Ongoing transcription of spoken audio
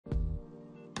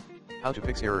How to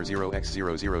fix error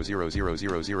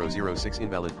 0x00000006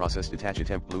 invalid process detach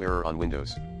attempt blue error on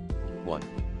Windows. 1.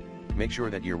 Make sure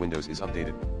that your Windows is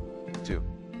updated. 2.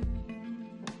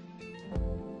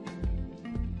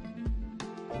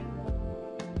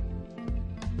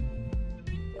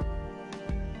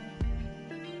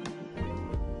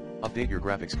 Update your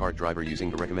graphics card driver using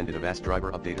the recommended Avast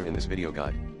driver updater in this video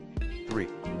guide. 3.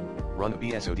 Run the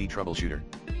BSOD Troubleshooter.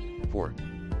 4.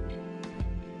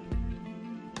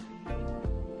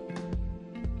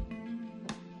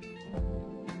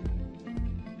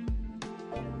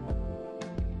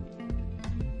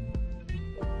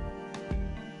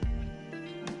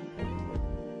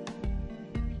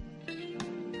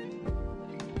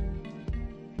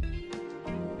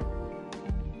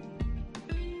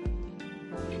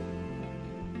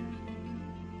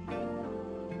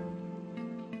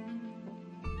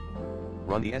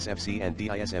 Run the SFC and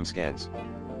DISM scans.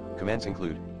 Commands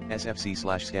include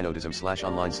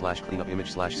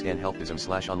sfc/scanodism/online/cleanupimage/scan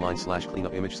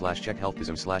healthdism/online/cleanupimage/check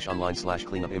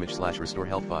healthdism/online/cleanupimage/restore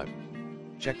health 5.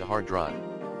 Check the hard drive.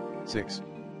 6.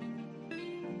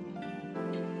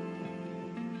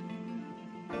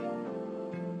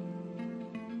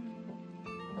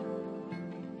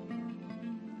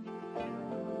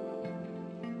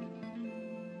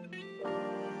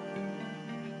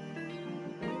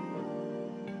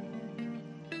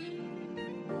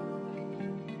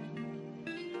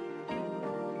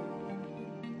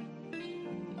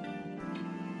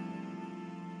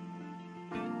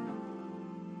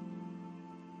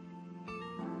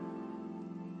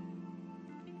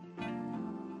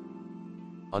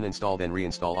 Uninstall then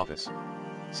reinstall Office.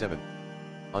 7.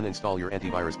 Uninstall your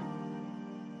antivirus.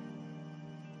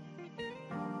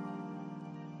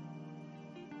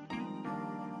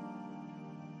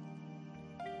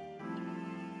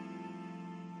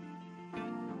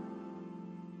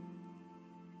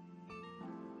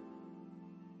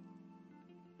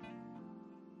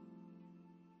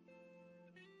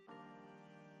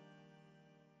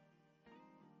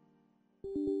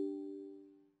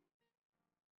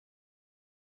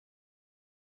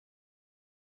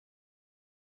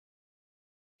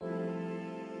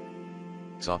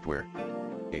 Software.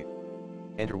 8.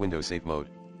 Enter Windows Safe Mode.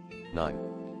 9.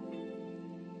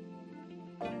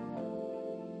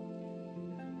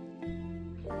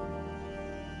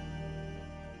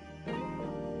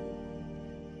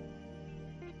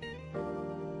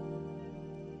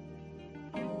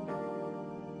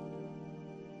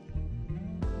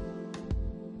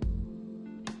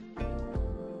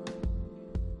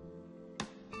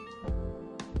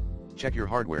 Check your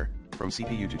hardware, from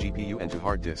CPU to GPU and to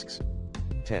hard disks.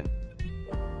 10.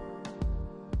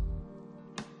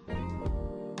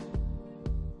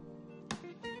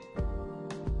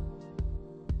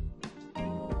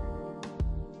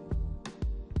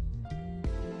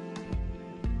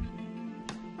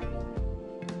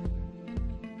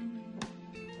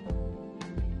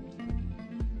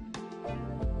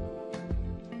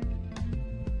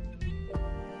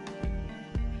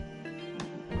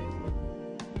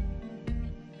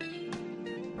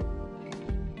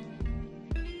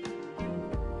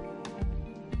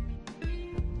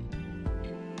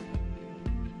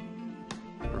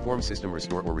 Perform system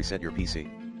restore or reset your PC.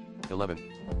 11.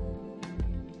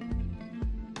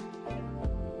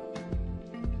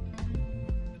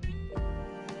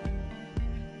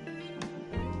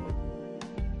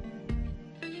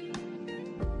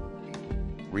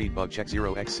 Read bug check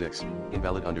 0x6,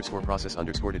 invalid _process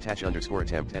 _detach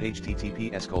 _attempt at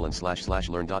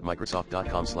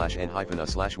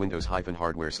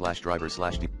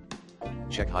https://learn.microsoft.com/n-a/windows-hardware/driver/d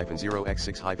check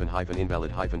 -0x6 -invalid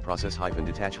 -process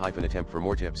 -detach -attempt for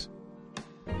more tips.